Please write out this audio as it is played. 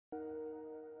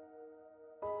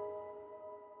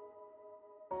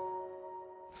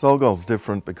SolGold's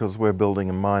different because we're building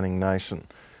a mining nation.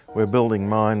 We're building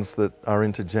mines that are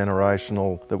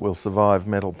intergenerational, that will survive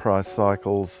metal price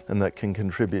cycles and that can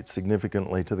contribute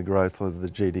significantly to the growth of the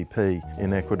GDP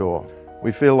in Ecuador.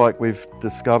 We feel like we've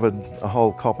discovered a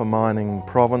whole copper mining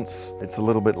province. It's a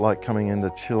little bit like coming into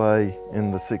Chile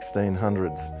in the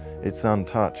 1600s. It's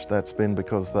untouched. That's been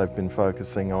because they've been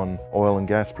focusing on oil and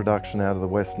gas production out of the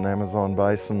Western Amazon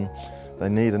basin. They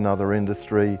need another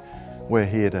industry. We're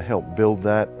here to help build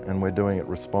that, and we're doing it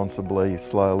responsibly,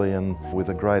 slowly, and with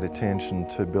a great attention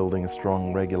to building a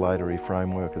strong regulatory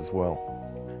framework as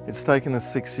well. It's taken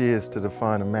us 6 years to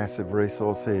define a massive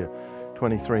resource here.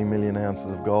 23 million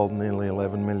ounces of gold, nearly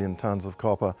 11 million tonnes of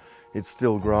copper. It's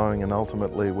still growing, and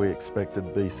ultimately we expect it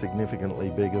to be significantly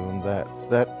bigger than that.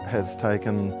 That has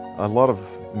taken a lot of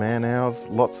man hours,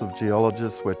 lots of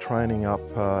geologists. We're training up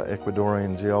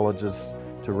Ecuadorian geologists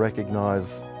to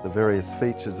recognise the various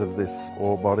features of this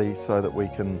ore body so that we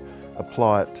can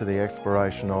apply it to the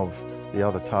exploration of the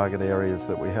other target areas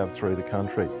that we have through the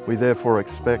country. We therefore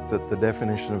expect that the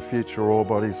definition of future ore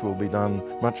bodies will be done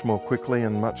much more quickly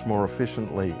and much more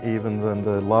efficiently, even than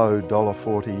the low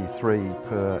 $1.43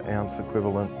 per ounce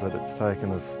equivalent that it's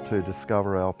taken us to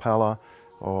discover Alpala,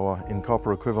 or in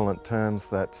copper equivalent terms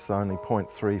that's only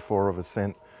 0.34 of a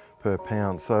cent per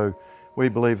pound. So we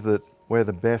believe that we're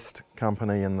the best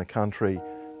company in the country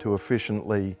to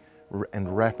efficiently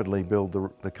and rapidly build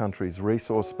the country's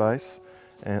resource base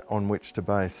on which to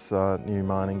base new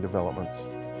mining developments.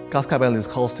 Cascabel is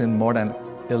hosting more than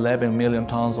 11 million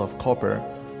tons of copper,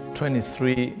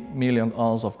 23 million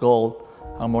ounces of gold,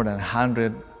 and more than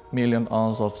 100 million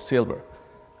ounces of silver.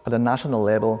 At the national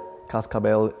level,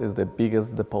 Cascabel is the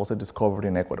biggest deposit discovered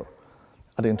in Ecuador.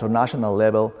 At the international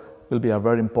level, it will be a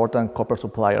very important copper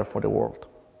supplier for the world.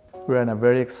 We're in a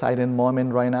very exciting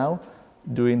moment right now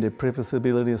doing the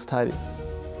pre-feasibility study.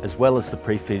 As well as the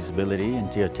pre-feasibility and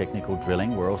geotechnical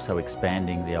drilling, we're also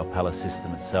expanding the Alpala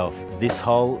system itself. This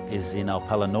hole is in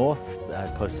Alpala North,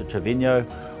 close to Trevino.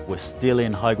 We're still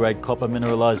in high-grade copper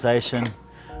mineralisation.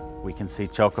 We can see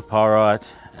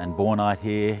chalcopyrite and bornite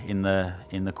here in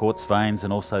the quartz veins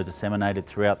and also disseminated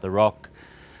throughout the rock.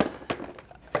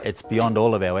 It's beyond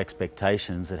all of our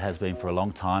expectations. It has been for a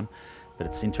long time, but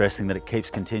it's interesting that it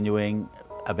keeps continuing.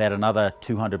 About another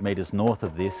 200 metres north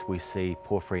of this, we see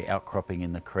porphyry outcropping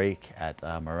in the creek at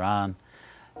Moran.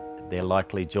 They're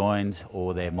likely joined,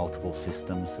 or they're multiple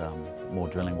systems. More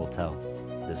drilling will tell.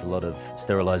 There's a lot of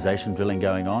sterilisation drilling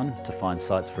going on to find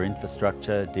sites for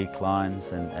infrastructure,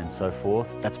 declines and so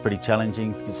forth. That's pretty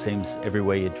challenging. It seems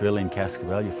everywhere you drill in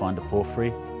Cascabel you find a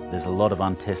porphyry. There's a lot of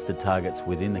untested targets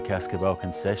within the Cascabel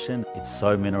concession. It's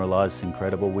so mineralised, it's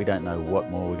incredible. We don't know what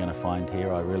more we're going to find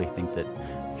here. I really think that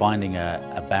finding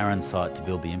a barren site to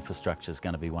build the infrastructure is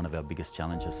going to be one of our biggest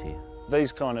challenges here.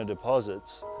 These kind of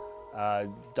deposits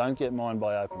don't get mined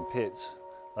by open pits.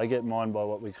 They get mined by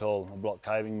what we call a block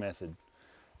caving method.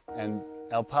 And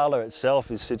Alpala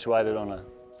itself is situated on a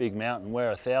big mountain. We're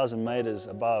 1,000 metres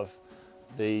above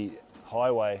the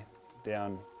highway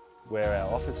down where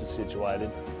our office is situated,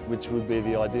 which would be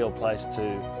the ideal place to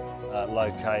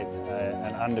locate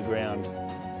an underground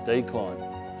decline,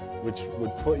 which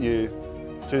would put you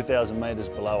 2,000 metres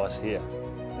below us here.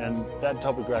 And that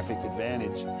topographic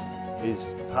advantage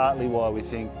is partly why we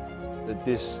think that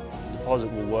this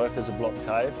deposit will work as a block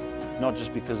cave, not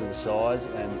just because of the size,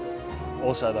 and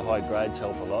also the high grades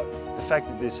help a lot. The fact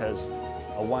that this has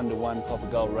a 1-to-1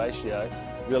 copper-gold ratio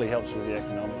really helps with the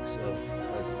economics of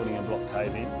putting a block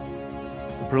cave in.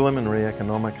 The preliminary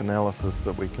economic analysis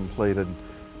that we completed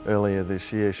earlier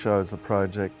this year shows a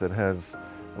project that has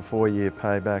a 4-year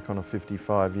payback on a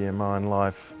 55-year mine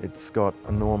life. It's got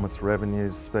enormous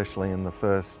revenues, especially in the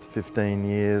first 15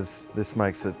 years. This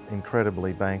makes it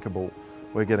incredibly bankable.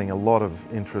 We're getting a lot of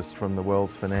interest from the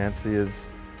world's financiers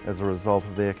as a result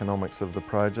of the economics of the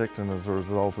project and as a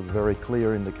result of very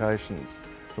clear indications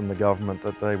from the government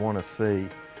that they want to see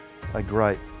a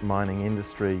great mining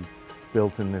industry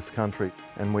built in this country.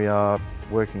 And we are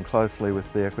working closely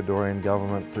with the Ecuadorian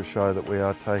government to show that we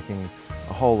are taking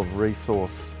a whole of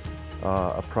resource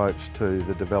approach to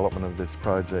the development of this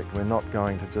project. We're not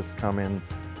going to just come in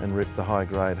and rip the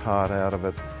high-grade heart out of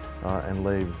it and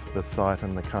leave the site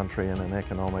and the country in an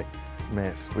economic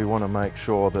mess. We want to make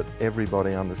sure that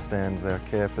everybody understands our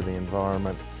care for the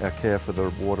environment, our care for the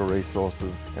water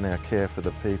resources and our care for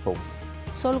the people.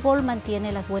 SolGold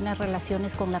mantiene las buenas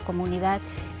relaciones con la comunidad,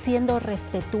 siendo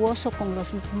respetuoso con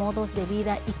los modos de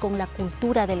vida y con la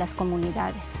cultura de las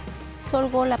comunidades.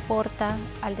 SolGold aporta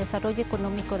al desarrollo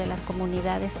económico de las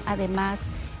comunidades, además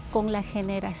con la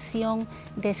generación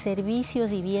de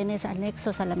servicios y bienes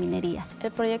anexos a la minería.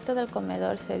 El proyecto del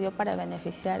comedor se dio para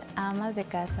beneficiar a amas de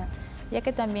casa, ya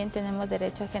que también tenemos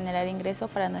derecho a generar ingresos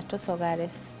para nuestros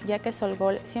hogares, ya que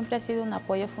SolGold siempre ha sido un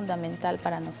apoyo fundamental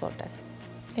para nosotras.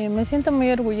 Me siento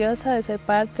muy orgullosa de ser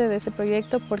parte de este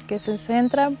proyecto porque se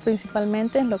centra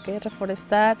principalmente en lo que es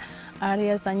reforestar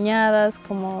áreas dañadas,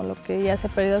 como lo que ya se ha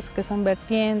perdido, que son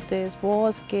vertientes,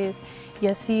 bosques, y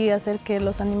así hacer que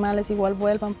los animales igual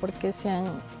vuelvan porque se han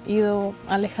ido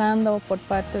alejando por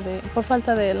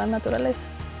falta de la naturaleza.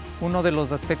 Uno de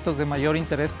los aspectos de mayor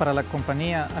interés para la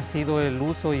compañía ha sido el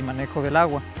uso y manejo del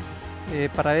agua.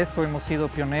 Para esto hemos sido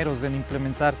pioneros en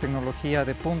implementar tecnología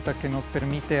de punta que nos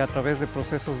permite, a través de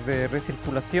procesos de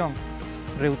recirculación,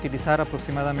 reutilizar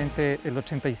aproximadamente el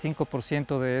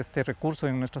 85% de este recurso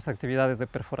en nuestras actividades de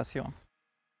perforación.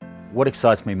 What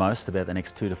excites me most about the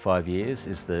next 2 to 5 years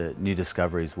is the new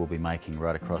discoveries we'll be making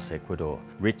right across Ecuador.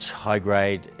 Rich,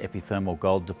 high-grade epithermal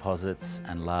gold deposits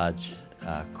and large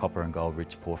copper and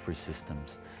gold-rich porphyry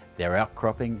systems. They're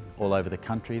outcropping all over the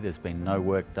country. There's been no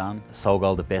work done.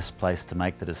 SolGold, the best place to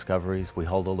make the discoveries. We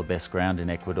hold all the best ground in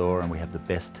Ecuador and we have the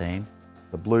best team.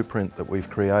 The blueprint that we've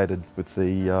created with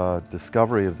the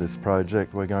discovery of this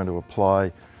project, we're going to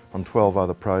apply on 12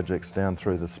 other projects down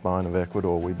through the spine of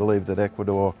Ecuador. We believe that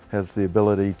Ecuador has the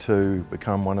ability to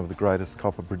become one of the greatest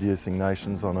copper producing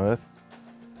nations on earth.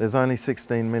 There's only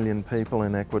 16 million people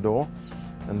in Ecuador,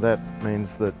 and that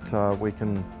means that we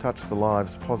can touch the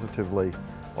lives positively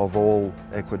of all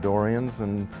Ecuadorians,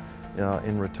 and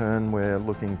in return we're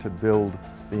looking to build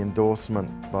the endorsement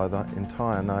by the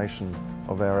entire nation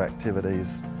of our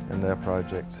activities and our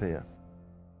projects here.